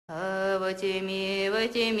во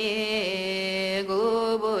тьме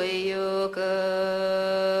голубой юкой,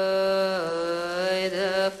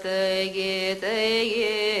 да в тайге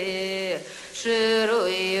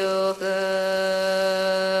широй юкой,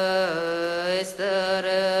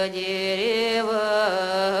 старое дерево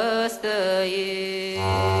стоит.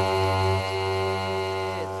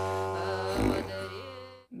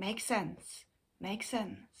 Makes sense. Makes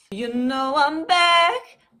sense. You know I'm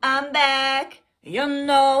back. I'm back. You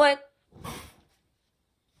know it.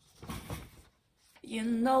 You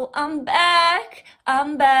know I'm back.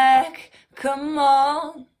 I'm back. Come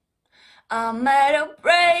on. I'm at a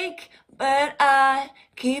break, but I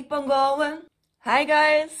keep on going. Hi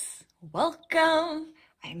guys. Welcome.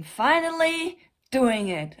 I'm finally doing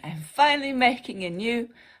it. I'm finally making a new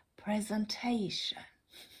presentation.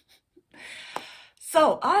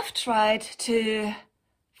 So I've tried to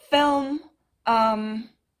film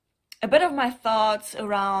a bit of my thoughts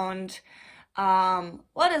around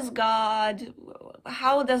what is God,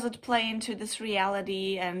 how does it play into this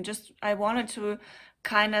reality, and just I wanted to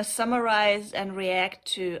kind of summarize and react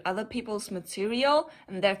to other people's material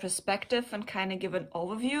and their perspective and kind of give an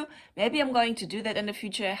overview. Maybe I'm going to do that in the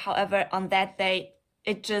future. However, on that day,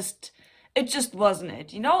 it just wasn't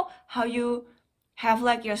it. You know how you have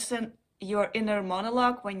like your inner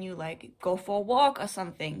monologue when you like go for a walk or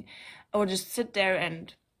something, or just sit there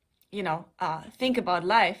and think about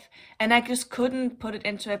life, and I just couldn't put it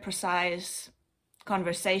into a precise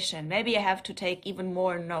conversation. Maybe I have to take even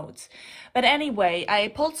more notes. But anyway, I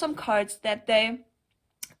pulled some cards that day,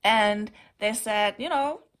 and they said,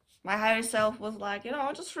 my higher self was like,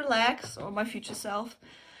 just relax, or my future self.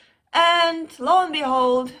 And lo and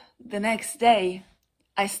behold, the next day,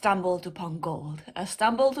 I stumbled upon gold. I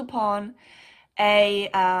stumbled upon a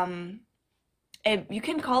you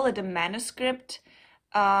can call it a manuscript.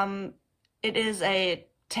 It is a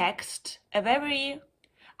text, I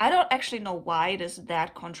don't actually know why it is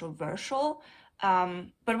that controversial,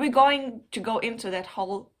 but we're going to go into that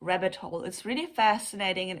whole rabbit hole. It's really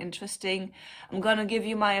fascinating and interesting. I'm going to give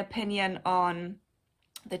you my opinion on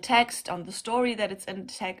the text, on the story that it's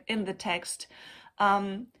in the text,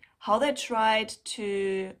 how they tried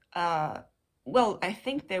to, I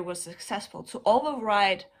think they were successful to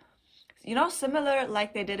override, similar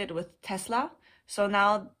like they did it with Tesla. So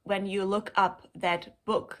now when you look up that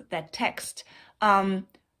book, that text,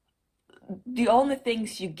 the only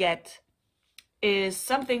things you get is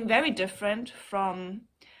something very different from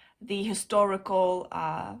the historical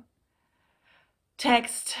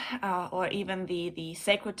text or even the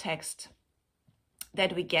sacred text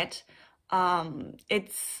that we get.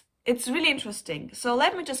 It's really interesting. So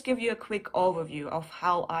let me just give you a quick overview of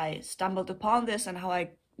how I stumbled upon this and how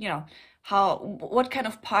what kind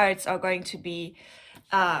of parts are going to be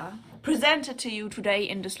presented to you today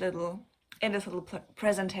in this little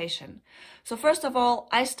presentation. So first of all,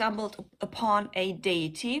 I stumbled upon a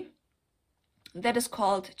deity that is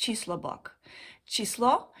called Chislobok.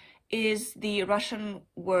 Chislo is the Russian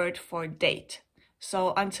word for date.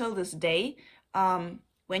 So until this day,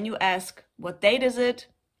 when you ask what date is it,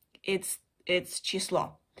 it's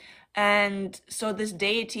Chislo. And so this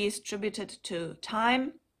deity is attributed to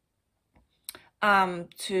time,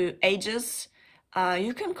 to ages.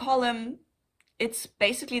 You can call him, it's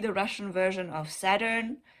basically the Russian version of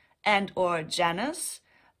Saturn and or Janus,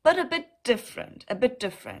 but a bit different.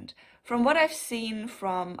 From what I've seen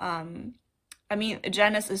from,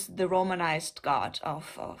 Janus is the Romanized god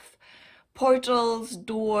of portals,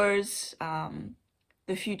 doors,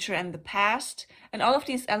 the future and the past, and all of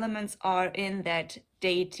these elements are in that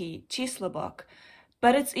deity Chislobok,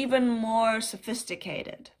 but it's even more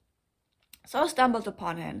sophisticated. So I stumbled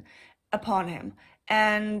upon him,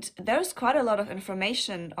 and there's quite a lot of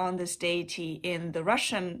information on this deity in the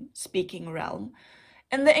Russian-speaking realm.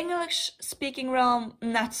 In the English-speaking realm,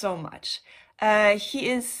 not so much. He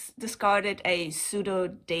is discarded a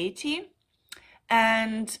pseudo-deity,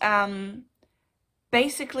 and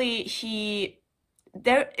basically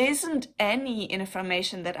there isn't any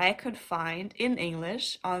information that I could find in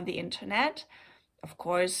English on the internet. Of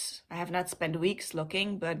course, I have not spent weeks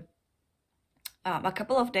looking, but a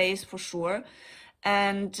couple of days for sure.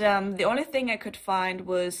 And the only thing I could find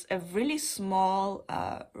was a really small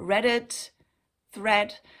Reddit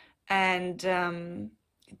thread, and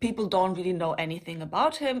people don't really know anything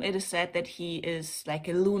about him. It is said that he is like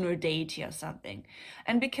a lunar deity or something.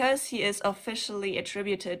 And because he is officially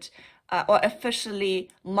attributed or officially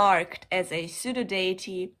marked as a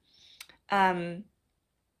pseudo-deity, there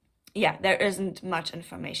isn't much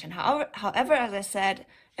information. However, as I said,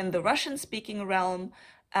 in the Russian-speaking realm,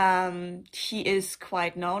 he is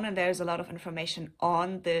quite known, and there's a lot of information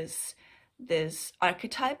on this this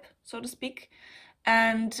archetype, so to speak.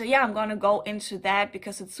 And yeah, I'm gonna go into that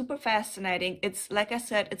because it's super fascinating. It's, like I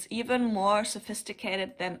said, it's even more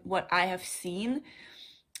sophisticated than what I have seen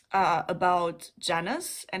about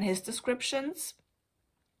Janus and his descriptions.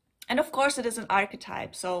 And of course, it is an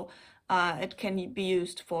archetype, so it can be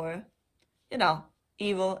used for,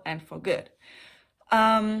 evil and for good.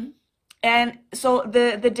 And so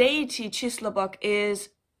the deity Chislabok is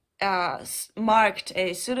marked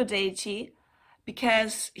a pseudo deity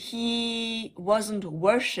because he wasn't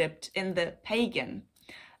worshipped in the pagan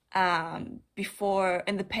before,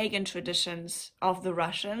 in the pagan traditions of the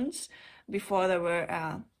Russians, before they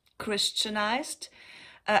were Christianized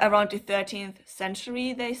around the 13th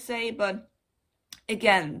century, they say. But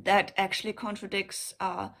again, that actually contradicts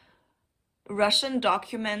Russian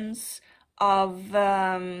documents of,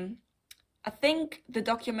 I think the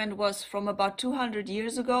document was from about 200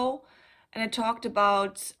 years ago, and it talked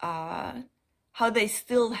about how they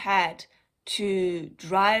still had to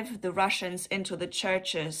drive the Russians into the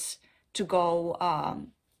churches to go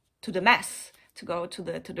to the mass, to go to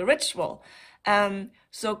the ritual.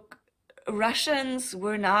 So Russians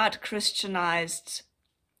were not Christianized,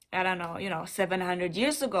 I don't know, 700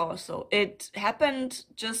 years ago or so. It happened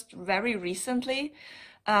just very recently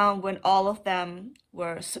when all of them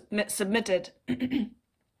were submitted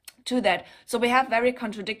to that. So we have very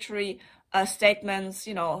contradictory statements,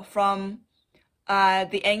 from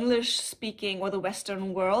the English-speaking or the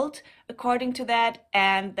Western world, according to that,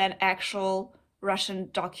 and then actual Russian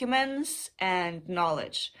documents and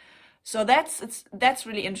knowledge. So that's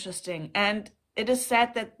really interesting. And it is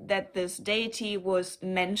said that this deity was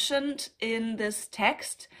mentioned in this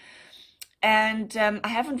text. And I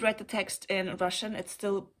haven't read the text in Russian. It's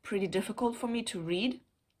still pretty difficult for me to read.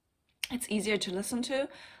 It's easier to listen to.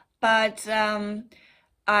 But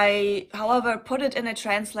I, however, put it in a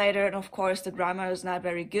translator, and of course the grammar is not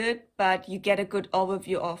very good, but you get a good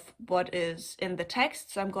overview of what is in the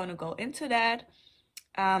text. So I'm going to go into that.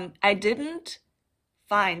 I didn't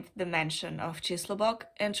find the mention of Chislabok,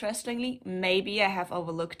 interestingly. Maybe I have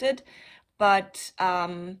overlooked it, but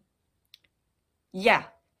yeah.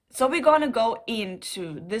 So we're going to go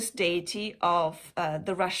into this deity of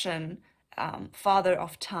the Russian father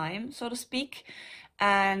of time, so to speak,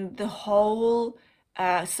 and the whole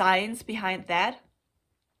science behind that.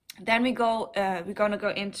 Then we're going to go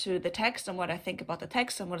into the text and what I think about the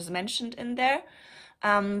text and what is mentioned in there.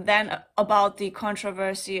 Then about the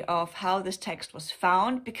controversy of how this text was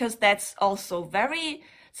found, because that's also very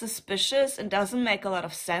suspicious and doesn't make a lot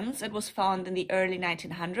of sense. It was found in the early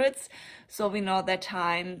 1900s, so we know that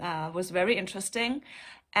time was very interesting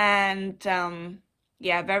and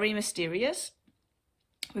yeah, very mysterious.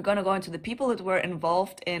 We're going to go into the people that were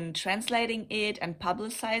involved in translating it and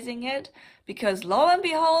publicizing it, because lo and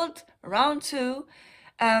behold, round two,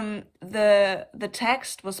 the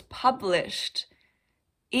text was published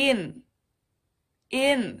in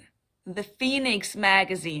the Phoenix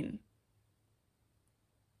magazine.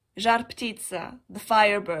 Zhar Ptitsa, the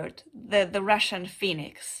firebird, the Russian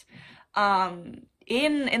phoenix,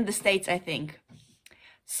 in the States, I think.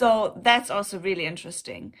 So that's also really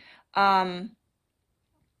interesting. And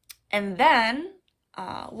then,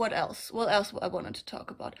 what else? What else I wanted to talk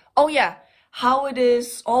about? Oh yeah, how it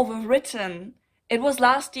is overwritten. It was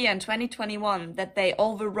last year in 2021 that they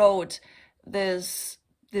overwrote this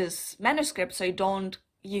manuscript, so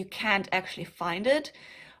you can't actually find it.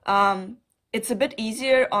 It's a bit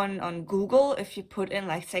easier on Google if you put in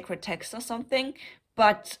like sacred text or something,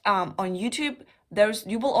 but on YouTube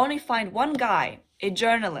you will only find one guy, a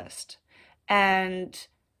journalist, and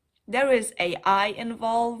there is AI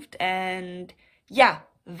involved, and yeah,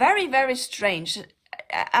 very, very strange.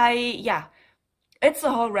 Yeah, it's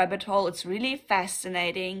a whole rabbit hole. It's really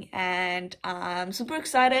fascinating, and I'm super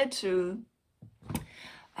excited to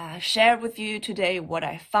share with you today what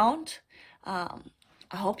I found.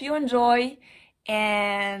 I hope you enjoy.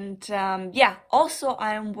 And yeah, also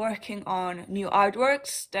I'm working on new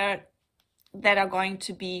artworks that are going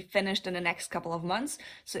to be finished in the next couple of months.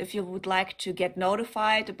 So if you would like to get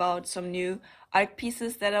notified about some new art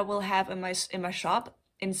pieces that I will have in my shop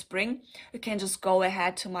in spring, you can just go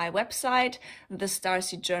ahead to my website,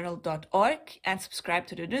 thestarseedjournal.org, and subscribe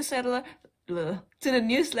to the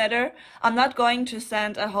newsletter. I'm not going to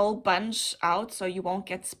send a whole bunch out, so you won't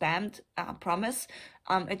get spammed, promise.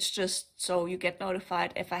 It's just so you get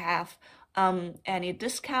notified if I have any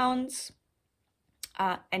discounts,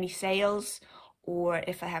 any sales, or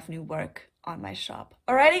if I have new work on my shop.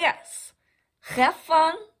 Alrighty guys, have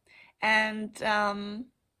fun, and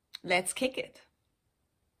let's kick it.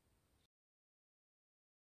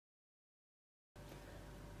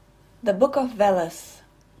 The Book of Veles,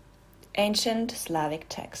 ancient Slavic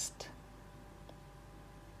text.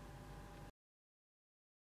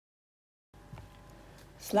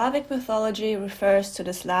 Slavic mythology refers to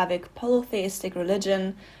the Slavic polytheistic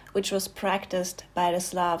religion which was practiced by the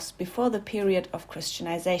Slavs before the period of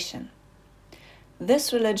Christianization.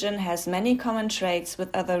 This religion has many common traits with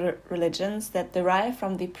other religions that derive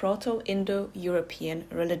from the Proto-Indo-European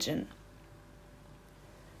religion.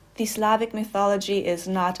 The Slavic mythology is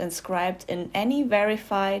not inscribed in any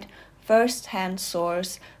verified first-hand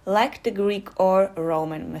source like the Greek or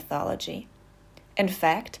Roman mythology. In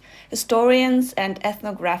fact, historians and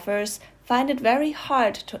ethnographers find it very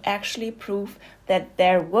hard to actually prove that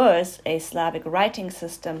there was a Slavic writing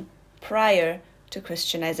system prior to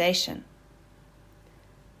Christianization.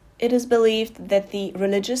 It is believed that the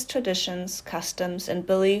religious traditions, customs, and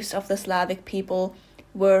beliefs of the Slavic people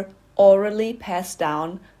were orally passed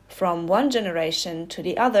down from one generation to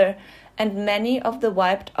the other, and many of the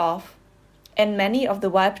wiped off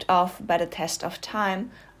by the test of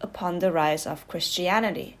time upon the rise of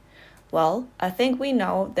Christianity. Well, I think we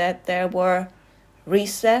know that there were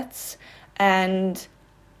resets, and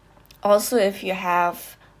also if you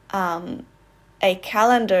have a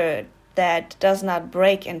calendar that does not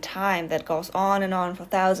break in time, that goes on and on for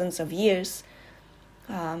thousands of years,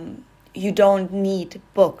 you don't need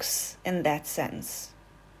books in that sense.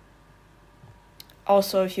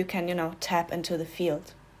 Also, if you can, tap into the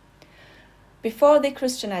field. Before the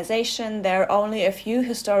Christianization, there are only a few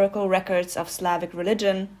historical records of Slavic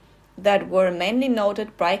religion that were mainly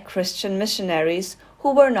noted by Christian missionaries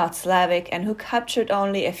who were not Slavic and who captured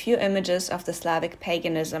only a few images of the Slavic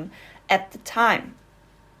paganism at the time.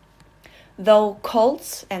 Though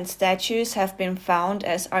cults and statues have been found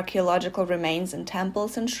as archaeological remains in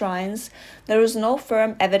temples and shrines, there is no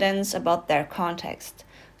firm evidence about their context.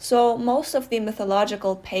 So most of the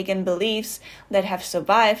mythological pagan beliefs that have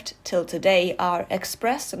survived till today are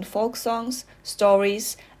expressed in folk songs,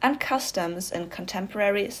 stories, and customs in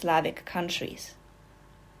contemporary Slavic countries.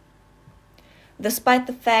 Despite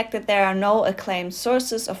the fact that there are no acclaimed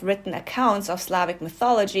sources of written accounts of Slavic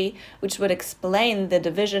mythology which would explain the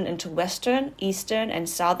division into Western, Eastern, and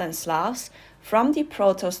Southern Slavs from the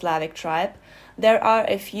Proto-Slavic tribe, there are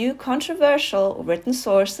a few controversial written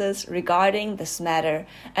sources regarding this matter,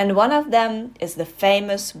 and one of them is the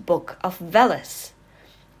famous Book of Veles.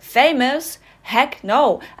 Famous? Heck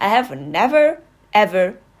no! I have never,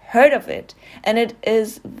 ever heard of it, and it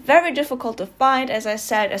is very difficult to find, as I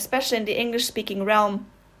said, especially in the English-speaking realm.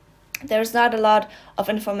 There's not a lot of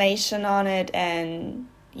information on it, and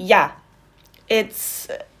yeah, I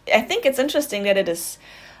think it's interesting that it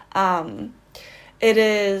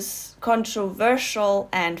is controversial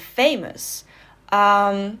and famous.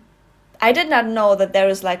 I did not know that there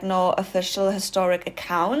is no official historic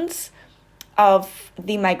accounts of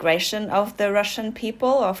the migration of the Russian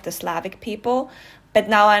people, of the Slavic people, but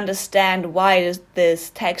now I understand why this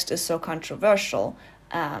text is so controversial.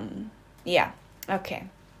 Okay.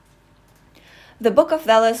 The Book of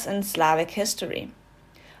Veles in Slavic history.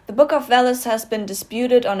 The Book of Veles has been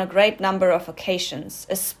disputed on a great number of occasions,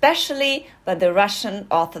 especially by the Russian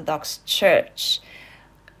Orthodox Church.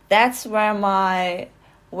 That's where my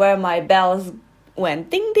bells went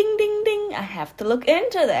ding, ding, ding, ding. I have to look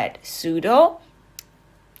into that. Pseudo?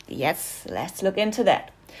 Yes, let's look into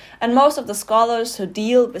that. And most of the scholars who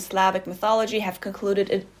deal with Slavic mythology have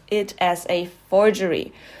concluded it as a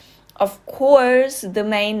forgery. Of course, the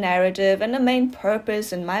main narrative and the main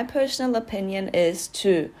purpose, in my personal opinion, is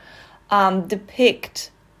to depict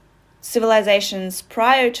civilizations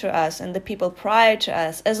prior to us and the people prior to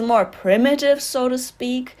us as more primitive, so to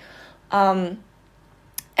speak. And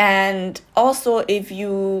also, if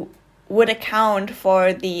you would account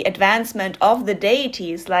for the advancement of the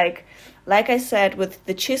deities, like I said, with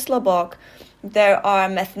the Chislobok, there are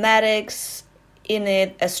mathematics in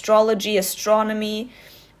it, astrology, astronomy,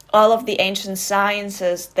 all of the ancient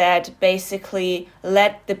sciences that basically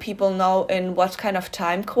let the people know in what kind of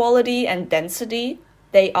time quality and density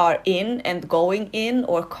they are in and going in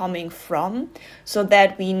or coming from, so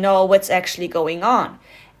that we know what's actually going on.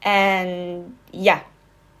 And yeah,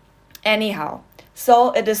 anyhow,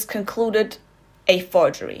 so it is concluded a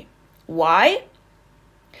forgery. Why?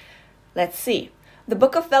 Let's see. The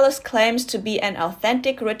Book of Veles claims to be an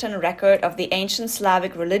authentic written record of the ancient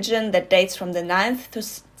Slavic religion that dates from the 9th to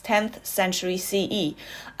 10th century CE.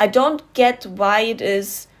 I don't get why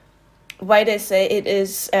they say it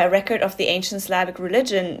is a record of the ancient Slavic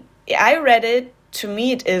religion. I read it. To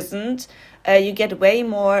me, it isn't. You get way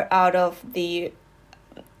more out of the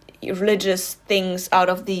religious things out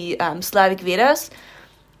of the Slavic Vedas.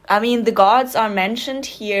 I mean, the gods are mentioned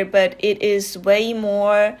here, but it is way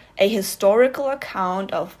more a historical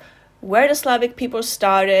account of where the Slavic people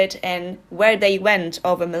started and where they went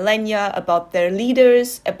over millennia, about their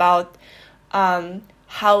leaders, about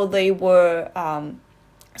how they were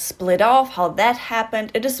split off, how that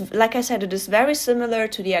happened. It is, like I said, it is very similar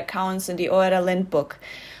to the accounts in the Ora Lind book.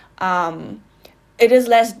 It is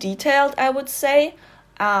less detailed, I would say,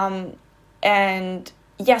 and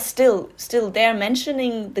yeah, still they're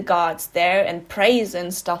mentioning the gods there and praise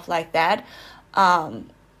and stuff like that,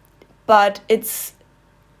 but it's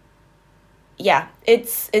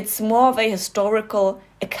more of a historical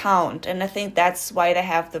account, and I think that's why they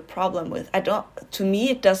have the problem with. To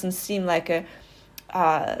me, it doesn't seem like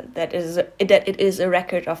that it is a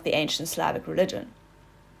record of the ancient Slavic religion.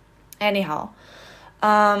 Anyhow,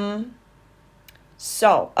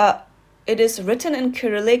 it is written in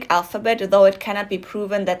Cyrillic alphabet, though it cannot be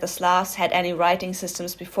proven that the Slavs had any writing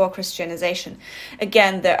systems before Christianization.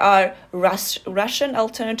 Again, there are Russian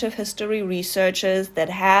alternative history researchers that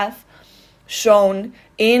have shown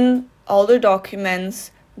in older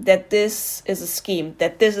documents that this is a scheme,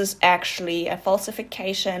 that this is actually a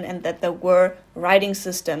falsification, and that there were writing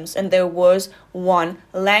systems and there was one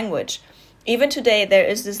language. Even today, there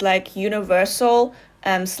is this like universal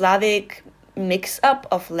Slavic mix-up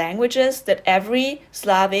of languages that every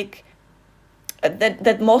Slavic,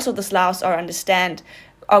 that most of the Slavs are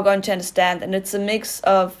going to understand, and it's a mix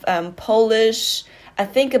of Polish, I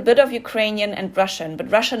think a bit of Ukrainian and Russian,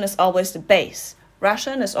 but Russian is always the base.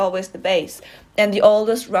 And the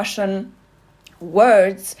oldest Russian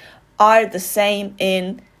words are the same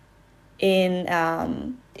in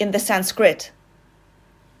the Sanskrit,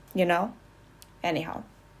 Anyhow,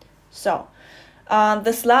 so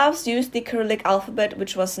the Slavs used the Cyrillic alphabet,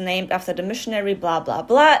 which was named after the missionary, blah, blah,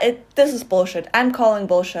 blah. This is bullshit. I'm calling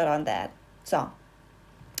bullshit on that. So,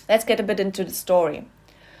 let's get a bit into the story.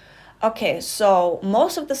 Okay, so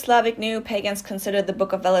most of the Slavic neo-pagans consider the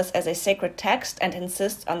Book of Veles as a sacred text and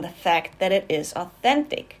insist on the fact that it is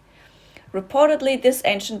authentic. Reportedly, this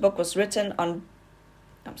ancient book was written on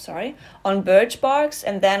birch barks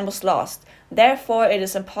and then was lost. Therefore, it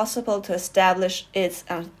is impossible to establish its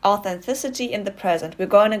authenticity in the present. We're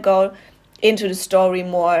going to go into the story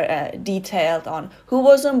more detailed on who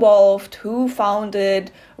was involved, who found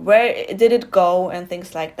it, where did it go, and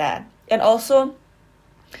things like that. And also,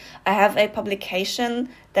 I have a publication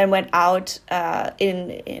that went out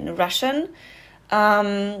in Russian,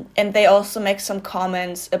 and they also make some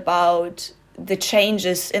comments about the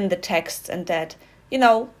changes in the text, and that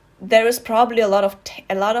there is probably a lot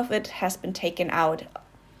of it has been taken out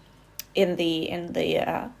in the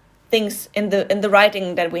things in the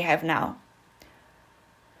writing that we have now.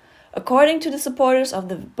 According to the supporters of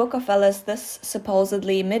the Book of Veles, this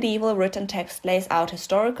supposedly medieval written text lays out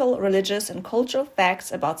historical, religious, and cultural facts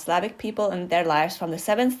about Slavic people and their lives from the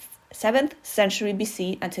 7th century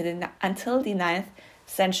BC until the 9th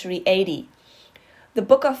century AD. The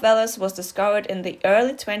Book of Veles was discovered in the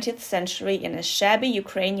early 20th century in a shabby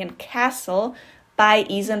Ukrainian castle by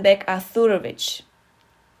Izenbek Arthurovich.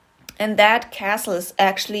 And that castle is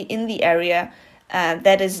actually in the area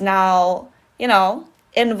that is now,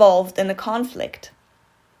 involved in a conflict.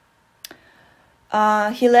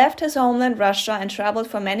 He left his homeland Russia and traveled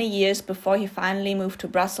for many years before he finally moved to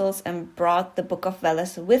Brussels and brought the Book of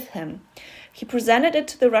Veles with him. He presented it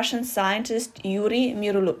to the Russian scientist Yuri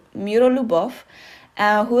Mirolubov,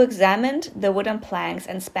 who examined the wooden planks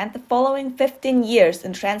and spent the following 15 years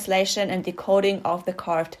in translation and decoding of the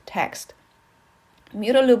carved text.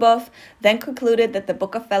 Mirolubov then concluded that the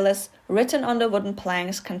Book of Veles, written on the wooden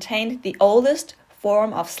planks, contained the oldest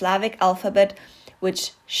form of Slavic alphabet,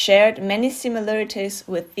 which shared many similarities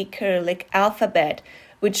with the Cyrillic alphabet,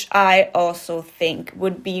 which I also think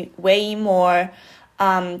would be way more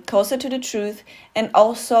closer to the truth. And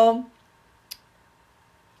also,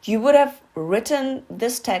 you would have written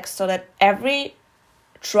this text so that every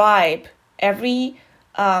tribe, every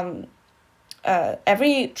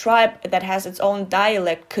tribe that has its own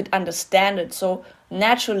dialect could understand it. So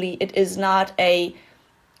naturally, it is not a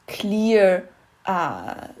clear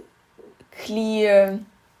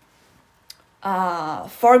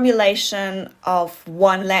formulation of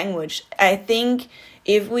one language. I think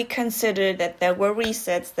if we consider that there were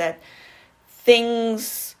resets, that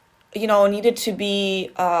things needed to be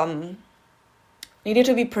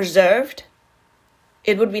preserved,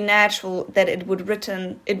 it would be natural that it would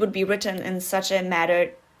be written in such a manner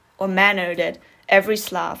that every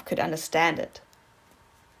Slav could understand it.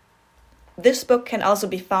 This book can also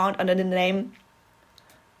be found under the name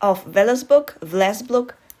of Veles book, Vles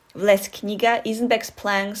book, Vles kniga, Izenbek's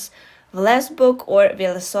planks, Veles book or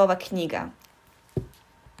Velesova kniga.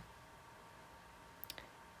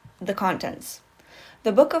 The contents.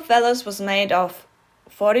 The Book of Veles was made of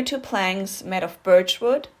 42 planks made of birch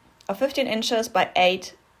wood of 15 inches by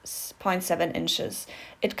 8.7 inches.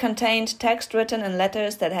 It contained text written in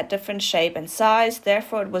letters that had different shape and size,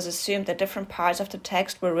 therefore it was assumed that different parts of the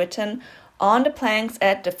text were written on the planks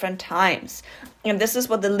at different times. And this is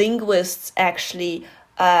what the linguists actually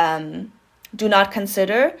do not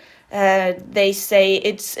consider. They say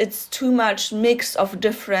it's too much mix of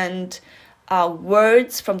different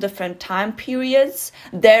words from different time periods.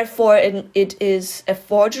 Therefore, it is a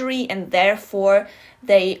forgery, and therefore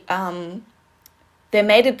they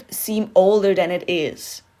made it seem older than it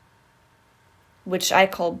is, which I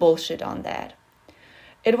call bullshit on that.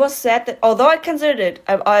 It was said that, although I considered it,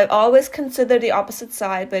 I always consider the opposite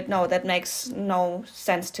side, but no, that makes no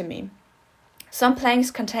sense to me. Some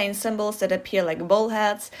planks contain symbols that appear like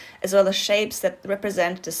bullheads, as well as shapes that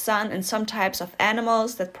represent the sun and some types of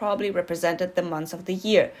animals that probably represented the months of the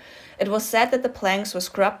year. It was said that the planks were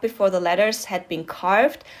scrubbed before the letters had been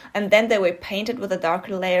carved, and then they were painted with a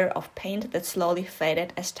darker layer of paint that slowly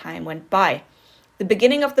faded as time went by. The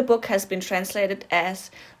beginning of the book has been translated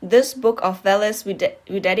as, "This Book of Veles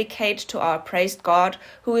we dedicate to our praised God,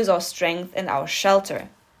 who is our strength and our shelter."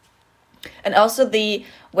 And also the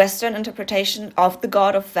Western interpretation of the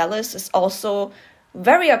god of Veles is also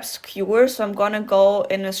very obscure, so I'm gonna go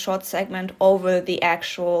in a short segment over the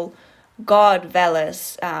actual god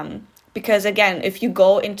Veles, because again, if you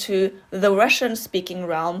go into the Russian-speaking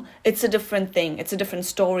realm, it's a different thing, it's a different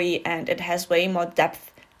story, and it has way more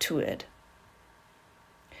depth to it.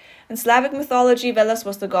 In Slavic mythology, Veles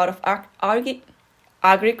was the god of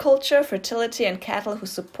agriculture, fertility, and cattle who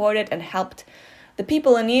supported and helped the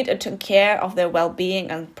people in need and took care of their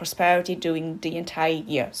well-being and prosperity during the entire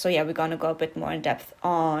year. So yeah, we're going to go a bit more in depth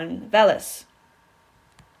on Veles.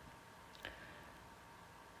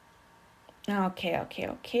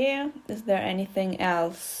 Okay. Is there anything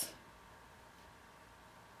else?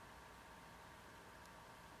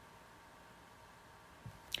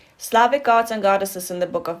 Slavic gods and goddesses in the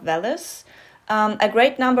Book of Veles. A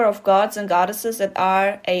great number of gods and goddesses that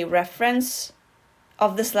are a reference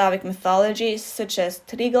of the Slavic mythology, such as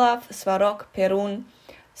Triglav, Svarog, Perun,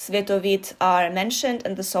 Svetovit, are mentioned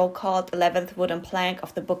in the so-called 11th wooden plank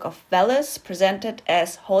of the Book of Veles, presented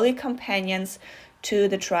as holy companions to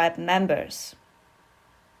the tribe members.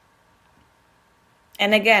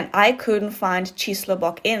 And again, I couldn't find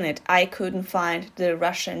Chislobok in it. I couldn't find the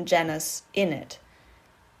Russian genus in it.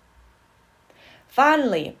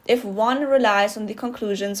 Finally, if one relies on the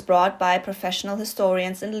conclusions brought by professional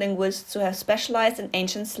historians and linguists who have specialized in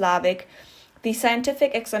ancient Slavic, the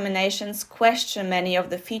scientific examinations question many of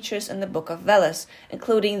the features in the Book of Veles,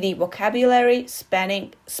 including the vocabulary,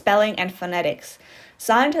 spelling, and phonetics.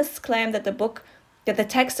 Scientists claim that the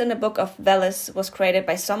text in the Book of Veles was created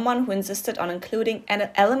by someone who insisted on including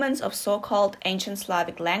elements of so-called ancient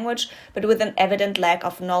Slavic language, but with an evident lack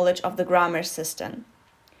of knowledge of the grammar system.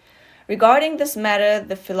 Regarding this matter,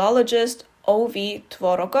 the philologist O.V.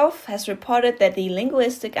 Tvorogov has reported that the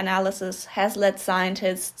linguistic analysis has led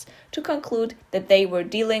scientists to conclude that they were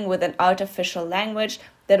dealing with an artificial language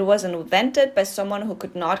that was invented by someone who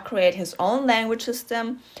could not create his own language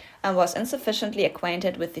system and was insufficiently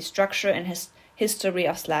acquainted with the structure and history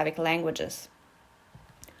of Slavic languages.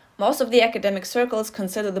 Most of the academic circles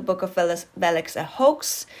consider the Book of Veles a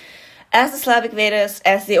hoax, as the Slavic Vedas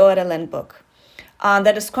as the Orelin book.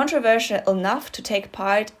 That is controversial enough to take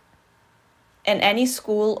part in any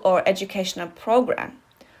school or educational program.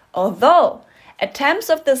 Although attempts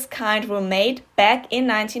of this kind were made back in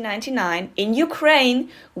 1999 in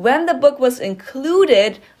Ukraine when the book was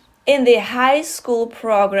included in the high school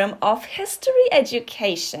program of history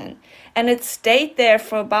education, and it stayed there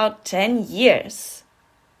for about 10 years.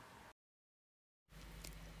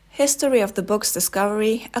 History of the book's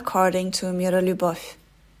discovery according to Mirolюбов.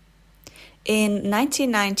 In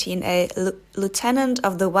 1919, a lieutenant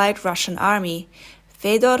of the White Russian Army,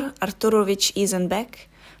 Fedor Arturovich Isenbeck,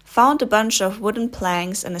 found a bunch of wooden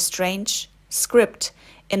planks and a strange script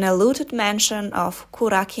in a looted mansion of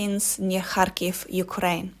Kurakins near Kharkiv,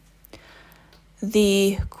 Ukraine.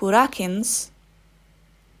 The Kurakins,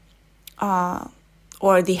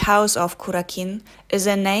 or the House of Kurakin, is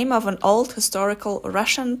a name of an old historical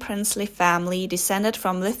Russian princely family descended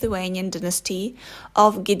from Lithuanian dynasty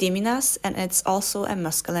of Gediminas, and it's also a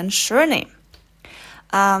masculine surname.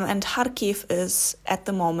 And Kharkiv is at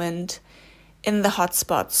the moment in the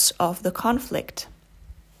hotspots of the conflict.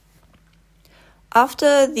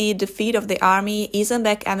 After the defeat of the army,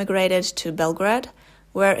 Isenbeck emigrated to Belgrade,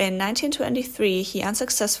 where in 1923 he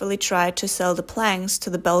unsuccessfully tried to sell the planks to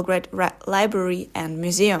the Belgrade Library and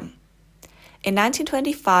Museum. In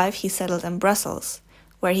 1925 he settled in Brussels,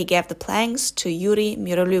 where he gave the planks to Yuri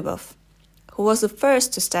Mirolubov, who was the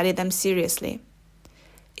first to study them seriously.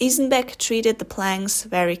 Isenbeck treated the planks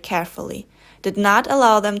very carefully, did not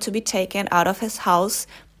allow them to be taken out of his house,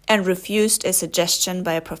 and refused a suggestion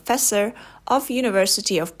by a professor of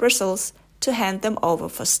University of Brussels to hand them over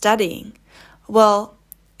for studying. Well,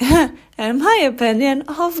 in my opinion,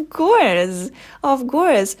 of course.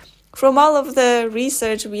 From all of the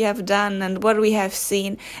research we have done and what we have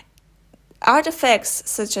seen, artifacts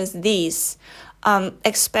such as these,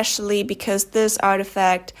 especially because this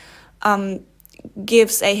artifact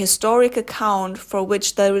gives a historic account for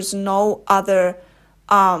which there is no other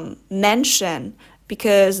mention,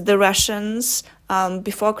 because the Russians,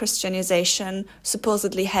 before Christianization,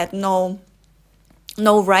 supposedly had no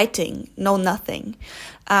writing, no nothing.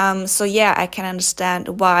 So yeah, I can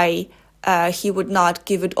understand why he would not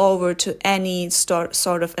give it over to any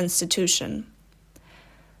sort of institution.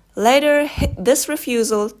 Later, this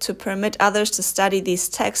refusal to permit others to study these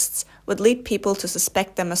texts would lead people to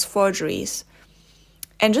suspect them as forgeries.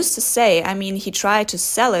 And just to say, I mean, he tried to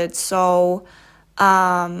sell it, so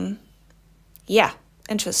yeah,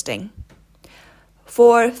 interesting.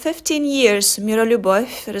 For 15 years,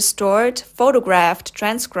 Mirolubov restored, photographed,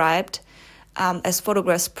 transcribed, as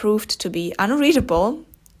photographs proved to be unreadable.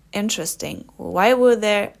 Interesting. Why were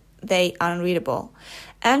they unreadable?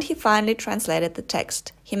 And he finally translated the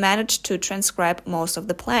text. He managed to transcribe most of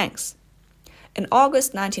the planks. In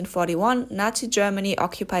August 1941, Nazi Germany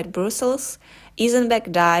occupied Brussels,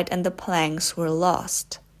 Isenbeck died, and the planks were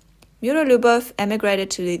lost. Mirolubov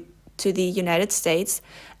emigrated to the United States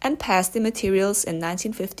and passed the materials in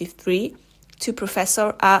 1953 to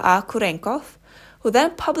Professor A.A. Kurenkov, who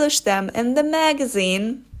then published them in the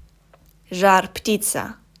magazine Żar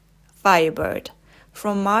Ptica, Firebird,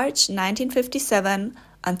 from March 1957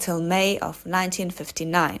 until May of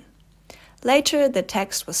 1959. Later, the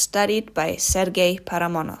text was studied by Sergei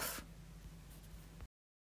Paramonov.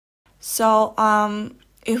 So,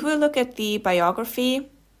 if we look at the biography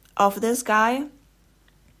of this guy,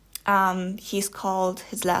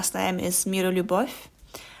 his last name is Mirolubov,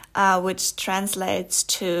 which translates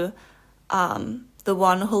to the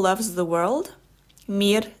one who loves the world.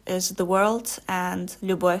 Mir is the world, and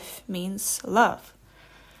Lubov means love.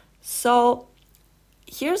 So,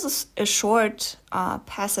 here's a short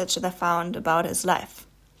passage that I found about his life.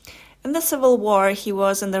 In the Civil War, he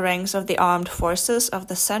was in the ranks of the armed forces of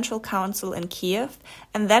the Central Council in Kiev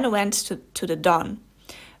and then went to the Don,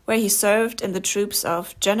 where he served in the troops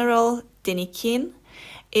of General Denikin.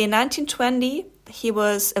 In 1920, he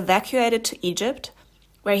was evacuated to Egypt,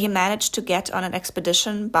 where he managed to get on an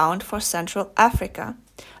expedition bound for Central Africa.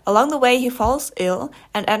 Along the way, he falls ill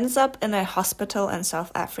and ends up in a hospital in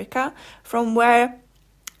South Africa, from where,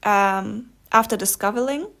 after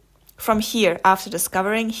discovering,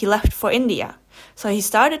 he left for India. So he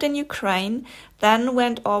started in Ukraine, then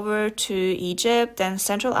went over to Egypt, then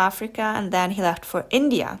Central Africa, and then he left for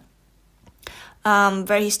India,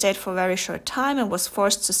 where he stayed for a very short time and was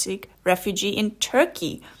forced to seek refuge in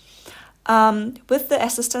Turkey. With the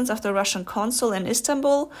assistance of the Russian consul in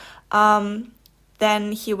Istanbul,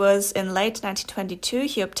 then he was in late 1922,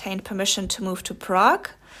 he obtained permission to move to Prague.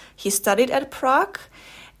 He studied at Prague,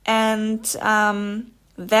 and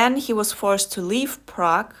then he was forced to leave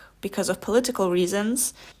Prague because of political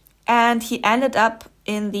reasons, and he ended up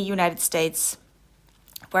in the United States,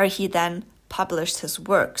 where he then published his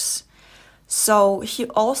works. So he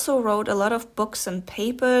also wrote a lot of books and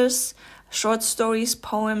papers, short stories,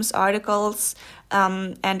 poems, articles,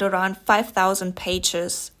 and around 5,000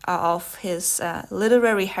 pages of his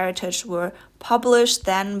literary heritage were published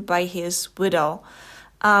then by his widow.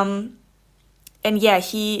 And yeah,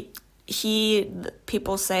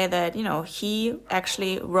 people say that, he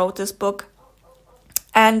actually wrote this book.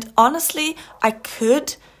 And honestly, I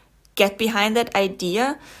could get behind that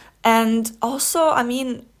idea. And also,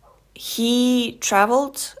 he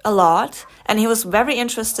traveled a lot and he was very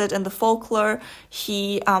interested in the folklore.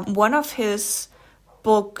 One of his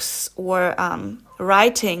books or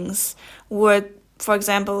writings were, for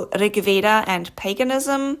example, Rig Veda and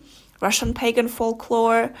paganism, Russian pagan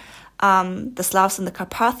folklore, the Slavs and the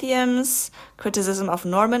Carpathians, criticism of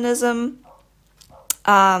Normanism.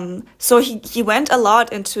 So he went a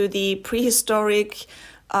lot into the prehistoric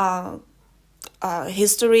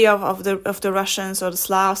history of the Russians or the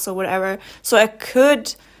Slavs or whatever. So I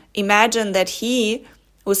could imagine that he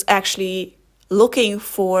was actually looking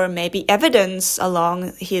for maybe evidence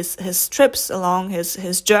along his trips, along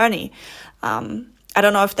his journey. I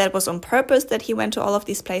don't know if that was on purpose that he went to all of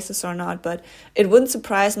these places or not, but it wouldn't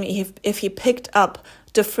surprise me if he picked up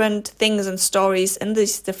different things and stories in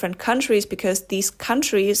these different countries, because these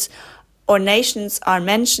countries or nations are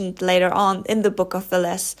mentioned later on in the Book of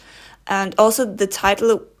Veles. And also the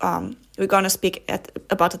title, we're going to speak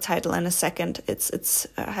about the title in a second. It's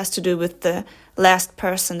has to do with the last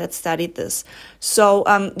person that studied this. So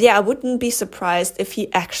yeah, I wouldn't be surprised if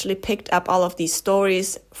he actually picked up all of these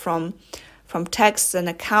stories from texts and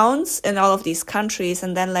accounts in all of these countries,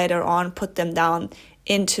 and then later on put them down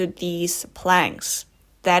into these planks.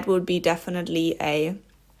 That would be definitely a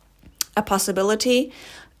possibility.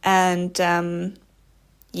 And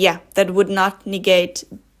yeah, that would not negate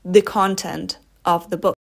the content of the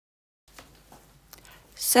book.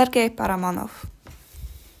 Sergei Paramonov.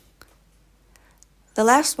 The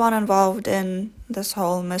last one involved in this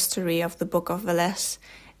whole mystery of the Book of Veles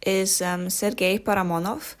is Sergei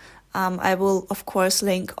Paramonov. I will, of course,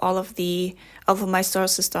 link all of my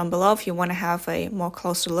sources down below if you want to have a more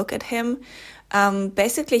closer look at him.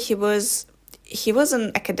 Basically, he was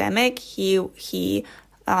an academic. He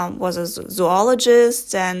was a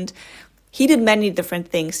zoologist, and he did many different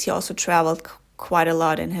things. He also traveled quite a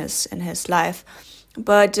lot in his life.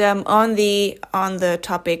 But on the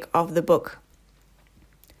topic of the book,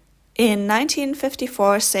 in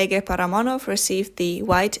 1954, Sergei Paramonov received the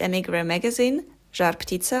white emigre magazine Žar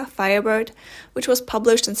Ptica, Firebird, which was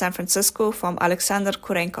published in San Francisco from Alexander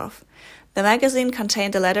Kurenkov. The magazine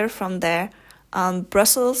contained a letter from their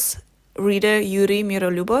Brussels reader Yuri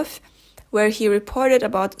Mirolyubov, where he reported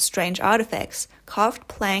about strange artifacts, carved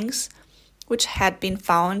planks, which had been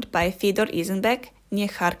found by Fyodor Isenbeck near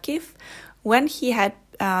Kharkiv when he had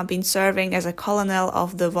been serving as a colonel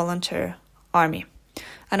of the volunteer army.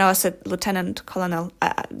 I know I said lieutenant colonel,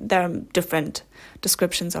 there are different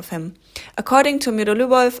descriptions of him. According to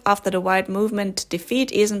Mirolyubov, after the White Movement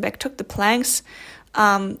defeat, Isenbeck took the planks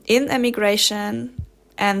in emigration,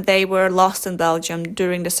 and they were lost in Belgium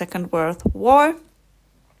during the Second World War.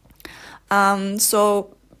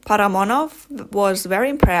 So Paramonov was very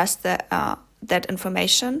impressed about that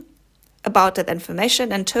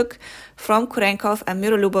information and took from Kurenkov and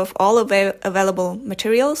Mirolyubov all available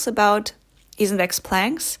materials about Isenbeck's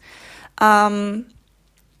planks.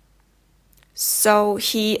 So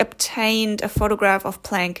he obtained a photograph of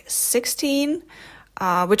plank 16,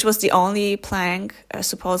 which was the only plank,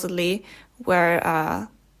 supposedly, where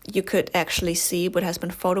you could actually see what has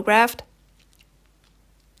been photographed.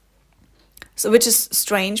 So, which is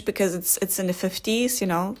strange because it's in the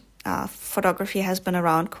 50s, photography has been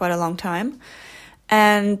around quite a long time.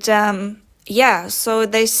 And yeah, so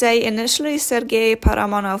they say initially Sergei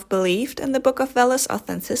Paramonov believed in the Book of Veles'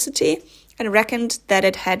 authenticity and reckoned that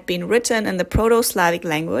it had been written in the Proto-Slavic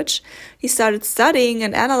language. He started studying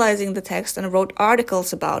and analyzing the text and wrote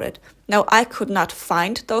articles about it. Now, I could not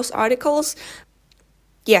find those articles.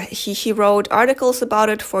 Yeah, he wrote articles about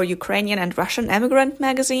it for Ukrainian and Russian emigrant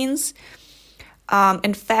magazines.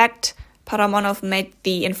 In fact, Paramonov made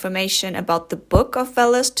the information about the Book of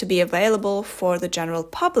Veles to be available for the general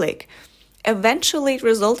public. Eventually, it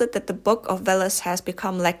resulted that the Book of Veles has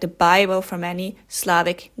become like the Bible for many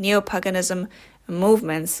Slavic neo-paganism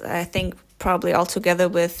movements. I think probably all together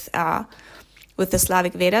with the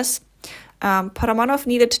Slavic Vedas. Paramonov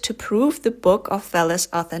needed to prove the Book of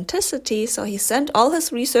Veles' authenticity, so he sent all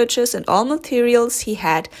his researches and all materials he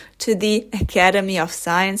had to the Academy of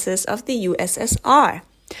Sciences of the USSR,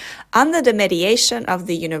 under the mediation of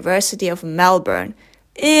the University of Melbourne.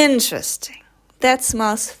 Interesting. That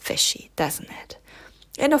smells fishy, doesn't it?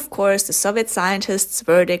 And of course, the Soviet scientists'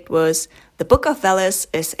 verdict was the Book of Veles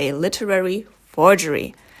is a literary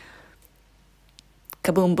forgery.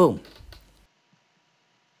 Kaboom boom.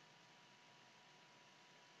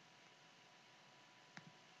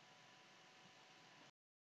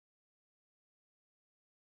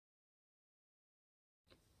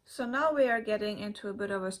 So now we are getting into a bit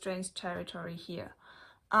of a strange territory here.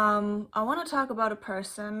 I want to talk about a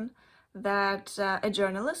person a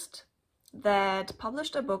journalist that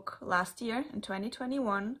published a book last year in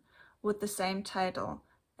 2021 with the same title.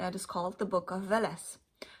 It is called The Book of Veles.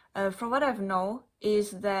 From what I know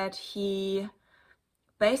is that he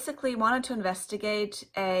basically wanted to investigate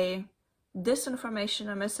a disinformation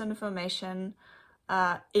or misinformation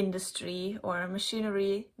industry or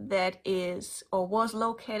machinery that is or was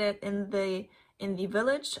located in the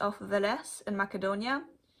village of Veles in Macedonia.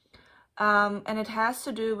 And it has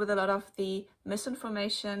to do with a lot of the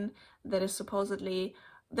misinformation that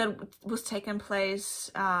was taking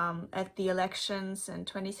place at the elections in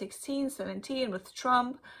 2016-17 with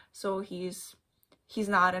Trump. So he's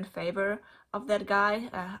not in favor of that guy.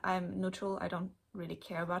 I'm neutral. I don't really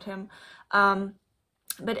care about him.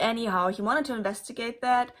 But anyhow, he wanted to investigate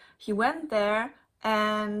that. He went there,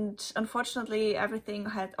 and unfortunately, everything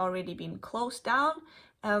had already been closed down.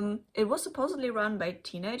 It was supposedly run by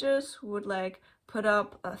teenagers who would like put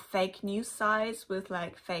up fake news sites with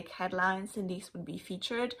like fake headlines, and these would be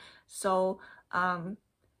featured. So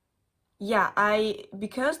yeah,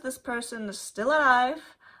 because this person is still alive,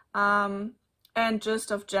 and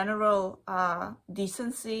just of general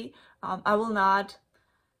decency, I will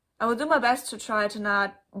do my best to try to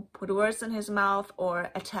not put words in his mouth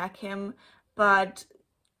or attack him, but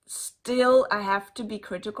still I have to be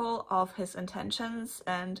critical of his intentions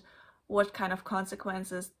and what kind of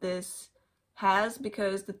consequences this has,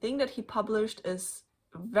 because the thing that he published is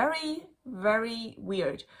very, very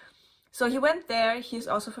weird. So he went there, he's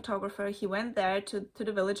also a photographer, he went there to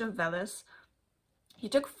the village of Veles. He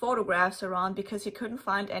took photographs around because he couldn't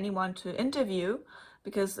find anyone to interview,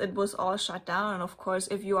 because it was all shut down. And of course,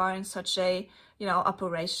 if you are in such a,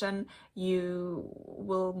 operation, you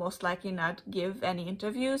will most likely not give any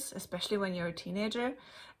interviews, especially when you're a teenager.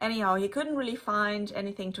 Anyhow, he couldn't really find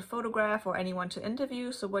anything to photograph or anyone to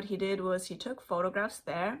interview. So what he did was he took photographs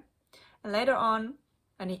there. And later on,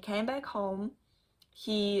 when he came back home,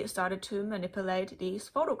 he started to manipulate these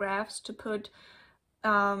photographs to put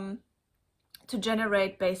to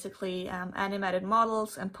generate basically animated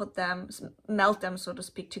models and melt them, so to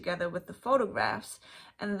speak, together with the photographs.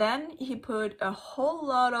 And then he put a whole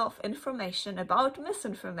lot of information about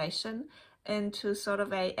misinformation into sort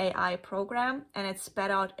of a AI program, and it spat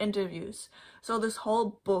out interviews. So this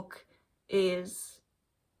whole book is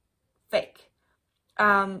fake.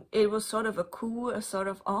 It was sort of a coup, a sort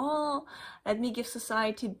of, oh, let me give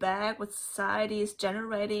society back what society is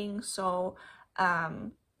generating. So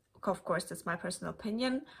of course, that's my personal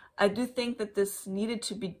opinion. I do think that this needed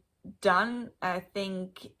to be done. I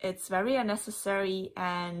think it's very unnecessary,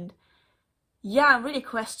 and yeah, I'm really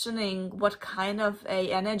questioning what kind of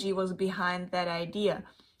a energy was behind that idea.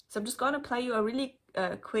 So I'm just going to play you a really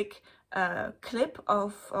quick clip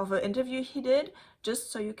of an interview he did,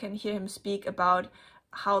 just so you can hear him speak about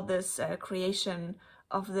how this creation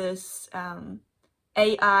of this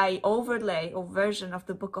AI overlay or version of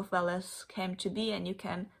the Book of Veles came to be, and you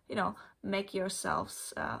can, make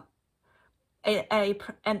yourselves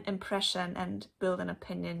an impression and build an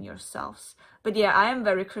opinion yourselves. But yeah, I am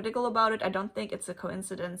very critical about it. I don't think it's a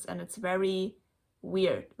coincidence, and it's very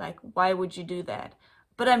weird. Like, why would you do that?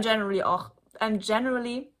 But I'm generally,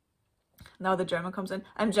 now the German comes in,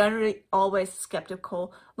 I'm generally always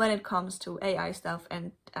skeptical when it comes to AI stuff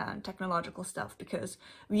and technological stuff, because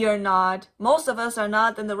most of us are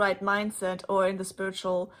not in the right mindset or in the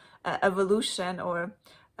spiritual evolution or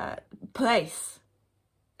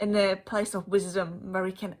in the place of wisdom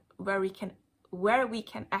where we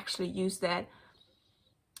can actually use that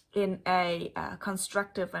in a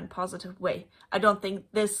constructive and positive way. I don't think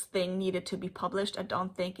this thing needed to be published. I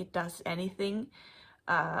don't think it does anything.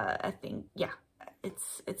 I think, yeah,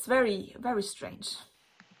 it's very, very strange.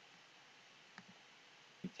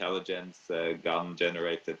 Intelligence,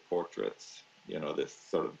 gun-generated portraits,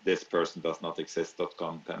 this person does not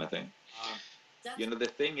exist.com kind of thing.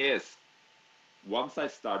 The thing is, once I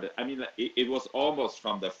started, it was almost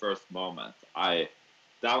from the first moment. I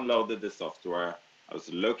downloaded the software, I was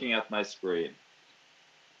looking at my screen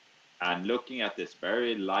and looking at this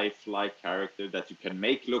very lifelike character that you can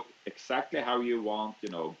make look exactly how you want,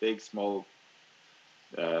 big, small,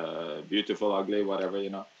 beautiful, ugly, whatever,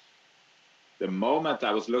 The moment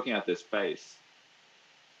I was looking at this face,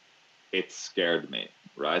 it scared me,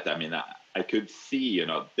 right? I could see,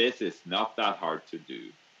 this is not that hard to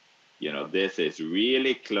do. This is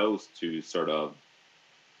really close to sort of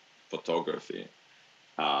photography.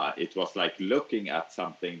 It was like looking at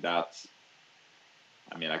something that,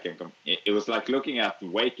 it was like looking at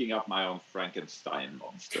waking up my own Frankenstein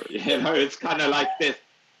monster. It's kind of like this.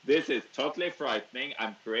 This is totally frightening.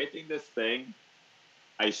 I'm creating this thing.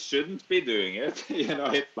 I shouldn't be doing it.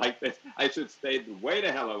 It's like this. I should stay way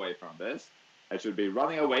the hell away from this. I should be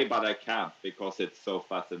running away, but I can't because it's so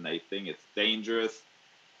fascinating. It's dangerous.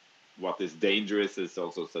 What is dangerous is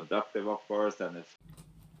also seductive, of course.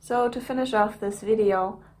 So to finish off this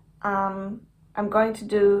video, I'm going to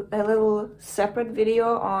do a little separate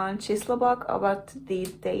video on Chislobok about the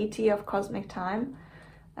deity of cosmic time.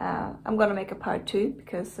 I'm going to make a part 2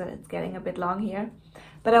 because it's getting a bit long here.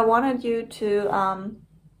 But I wanted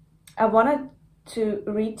to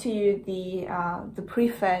read to you the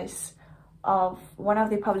preface of one of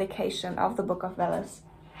the publications of the Book of Veles.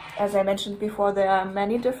 As I mentioned before, there are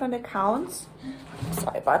many different accounts,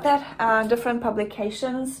 sorry about that, different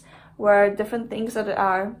publications were different things that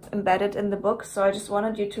are embedded in the book. So I just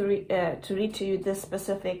wanted you to read to you this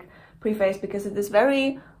specific preface, because it is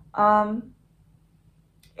very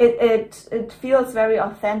it feels very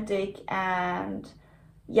authentic, and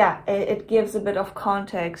yeah, it gives a bit of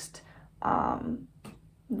context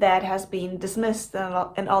that has been dismissed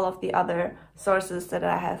in all of the other sources that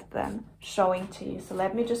I have been showing to you. So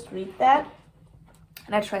let me just read that,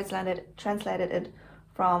 and I translated it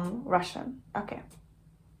from Russian. Okay.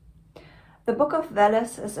 The Book of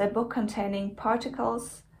Veles is a book containing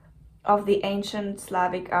particles of the ancient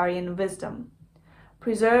Slavic Aryan wisdom,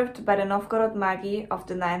 preserved by the Novgorod Magi of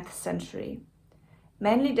the 9th century,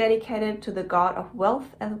 mainly dedicated to the god of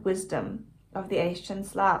wealth and wisdom of the ancient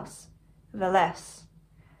Slavs, Veles,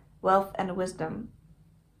 wealth and wisdom,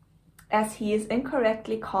 as he is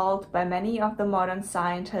incorrectly called by many of the modern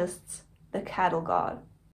scientists, the cattle god.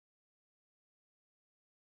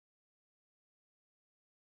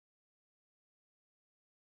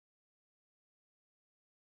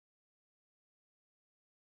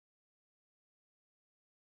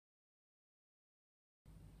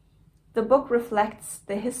 The book reflects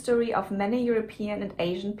the history of many European and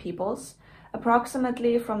Asian peoples,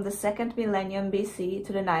 approximately from the 2nd millennium BC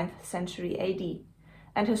to the 9th century AD,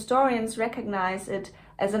 and historians recognize it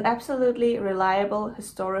as an absolutely reliable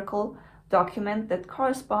historical document that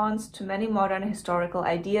corresponds to many modern historical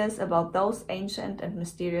ideas about those ancient and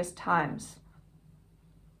mysterious times.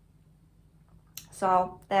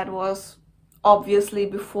 So that was obviously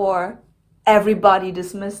before everybody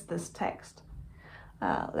dismissed this text.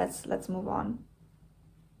 Let's move on.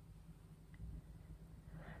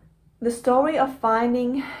 The story of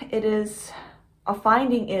finding it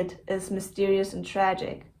is mysterious and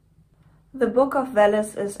tragic. The Book of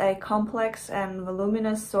Veles is a complex and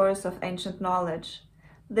voluminous source of ancient knowledge.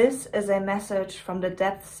 This is a message from the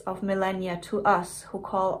depths of millennia to us who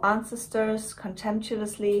call ancestors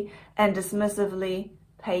contemptuously and dismissively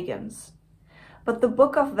pagans. But the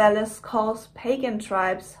Book of Veles calls pagan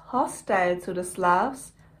tribes hostile to the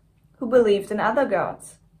Slavs who believed in other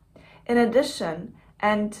gods. In addition,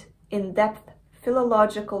 an in-depth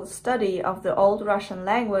philological study of the Old Russian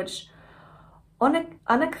language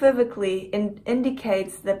unequivocally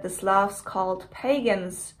indicates that the Slavs called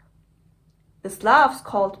pagans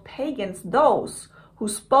those who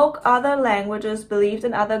spoke other languages, believed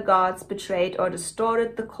in other gods, betrayed or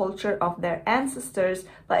distorted the culture of their ancestors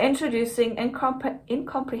by introducing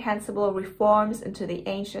incomprehensible reforms into the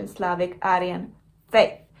ancient Slavic Aryan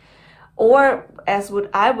faith. Or, as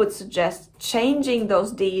I would suggest, changing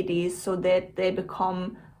those deities so that they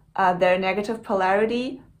become their negative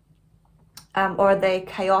polarity or their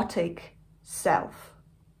chaotic self.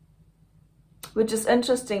 Which is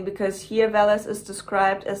interesting because here Veles is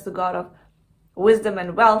described as the god of wisdom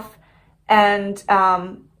and wealth, and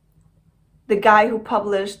the guy who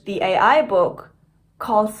published the AI book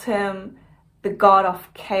calls him the god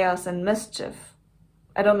of chaos and mischief.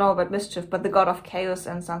 I don't know about mischief, but the god of chaos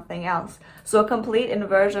and something else. So a complete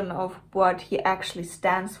inversion of what he actually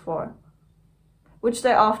stands for, which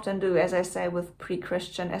they often do, as I say, with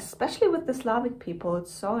pre-Christian, especially with the Slavic people.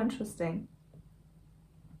 It's so interesting.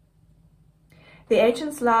 The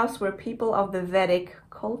ancient Slavs were people of the Vedic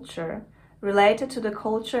culture, related to the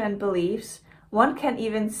culture and beliefs, one can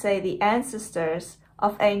even say the ancestors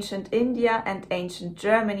of ancient India and ancient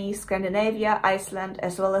Germany, Scandinavia, Iceland,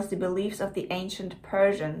 as well as the beliefs of the ancient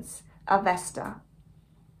Persians, Avesta.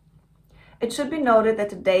 It should be noted that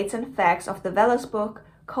the dates and facts of the Veles book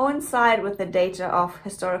coincide with the data of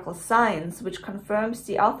historical science, which confirms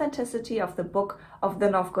the authenticity of the book of the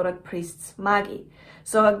Novgorod priests Magi.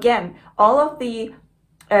 So again, all of the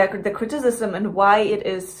criticism and why it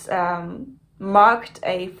is marked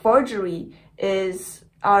a forgery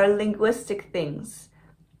are linguistic things,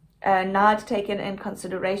 not taken in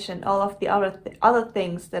consideration all of the other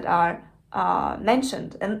things that are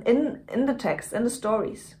mentioned in the text, in the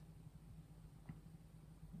stories.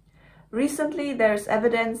 Recently, there's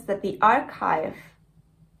evidence that the archive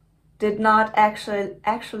did not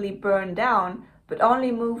actually burn down, but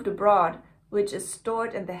only moved abroad, which is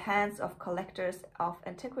stored in the hands of collectors of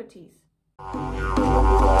antiquities.